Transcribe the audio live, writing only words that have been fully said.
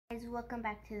Guys, welcome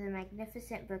back to the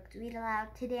Magnificent Books Read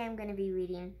Aloud. Today I'm going to be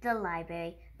reading The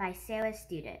Library by Stewart,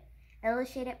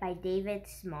 illustrated by David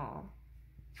Small.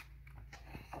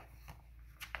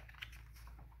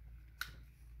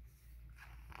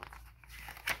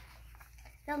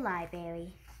 The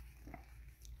Library.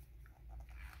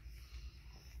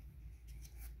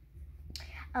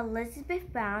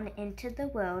 Elizabeth Brown entered the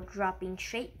world dropping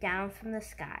straight down from the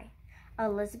sky.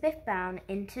 Elizabeth Brown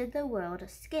entered the world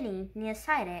skinny,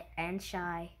 nearsighted, and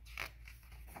shy.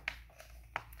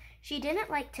 She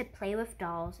didn't like to play with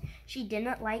dolls. She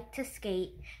didn't like to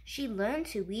skate. She learned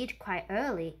to read quite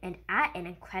early and at an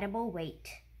incredible rate.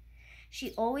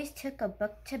 She always took a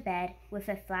book to bed with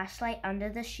a flashlight under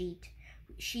the sheet.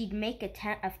 She'd make a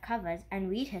tent of covers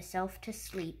and read herself to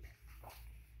sleep.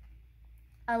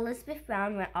 Elizabeth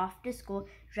Brown went off to school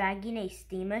dragging a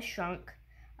steamer trunk.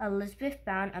 Elizabeth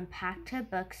Brown unpacked her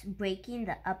books, breaking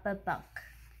the upper bunk.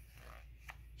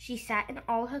 She sat in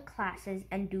all her classes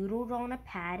and doodled on a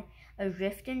pad,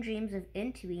 adrift in dreams of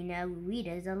entering a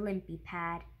reader's Olympi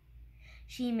pad.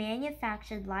 She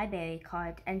manufactured library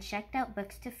cards and checked out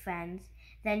books to friends,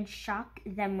 then shocked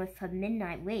them with her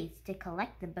midnight raids to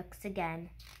collect the books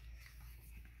again.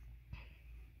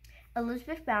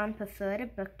 Elizabeth Brown preferred a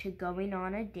book to going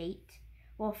on a date.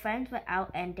 While friends were out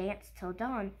and danced till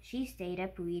dawn, she stayed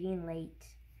up reading late.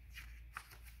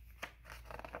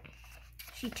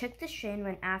 She took the train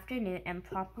one afternoon and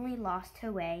promptly lost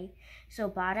her way, so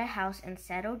bought a house and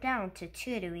settled down to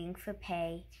tutoring for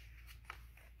pay.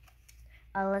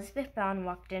 Elizabeth Brown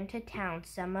walked into town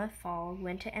summer, fall,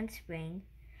 winter, and spring.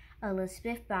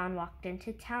 Elizabeth Brown walked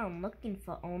into town looking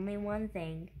for only one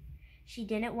thing. She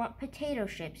didn't want potato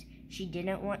chips. She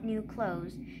didn't want new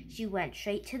clothes. She went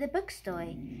straight to the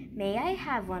bookstore. May I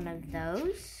have one of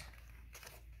those?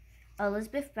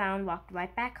 Elizabeth Brown walked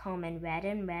right back home and read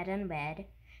and read and read.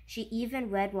 She even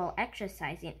read while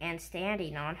exercising and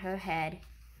standing on her head.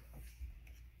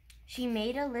 She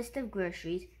made a list of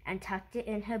groceries and tucked it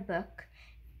in her book,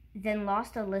 then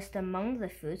lost a list among the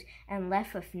foods and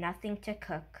left with nothing to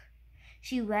cook.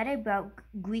 She read about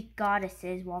Greek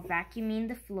goddesses while vacuuming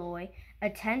the floor,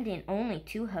 attending only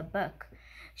to her book.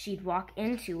 She'd walk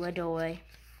into a door.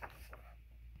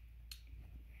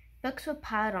 Books were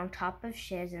piled on top of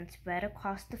shelves and spread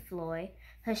across the floor.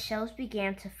 Her shelves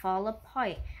began to fall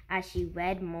apart as she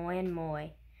read more and more.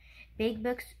 Big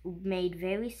books made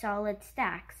very solid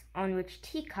stacks on which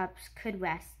teacups could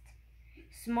rest.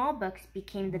 Small books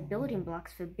became the building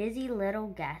blocks for busy little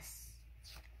guests.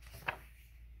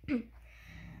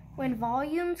 When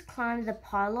volumes climbed the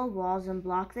parlor walls and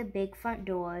blocked the big front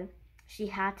door, she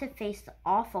had to face the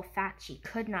awful fact she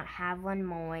could not have one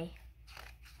more.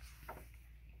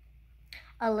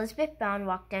 Elizabeth Brown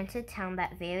walked into town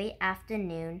that very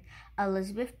afternoon.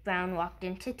 Elizabeth Brown walked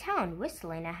into town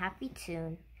whistling a happy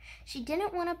tune. She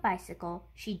didn't want a bicycle.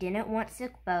 She didn't want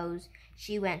silk bows.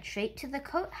 She went straight to the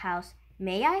courthouse.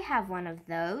 May I have one of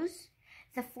those?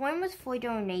 The form was for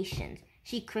donations.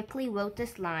 She quickly wrote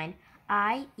this line: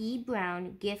 I, E.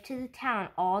 Brown, give to the town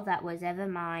all that was ever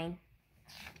mine.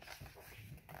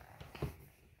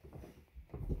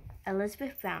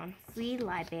 Elizabeth Brown, Free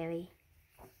Library.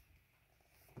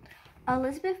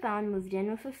 Elizabeth Brown moved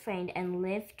in with a friend and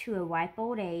lived to a ripe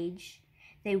old age.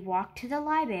 They walked to the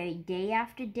library day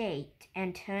after day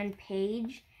and turned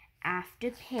page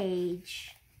after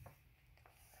page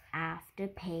after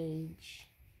page.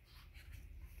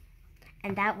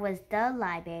 And that was The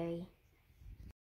Library.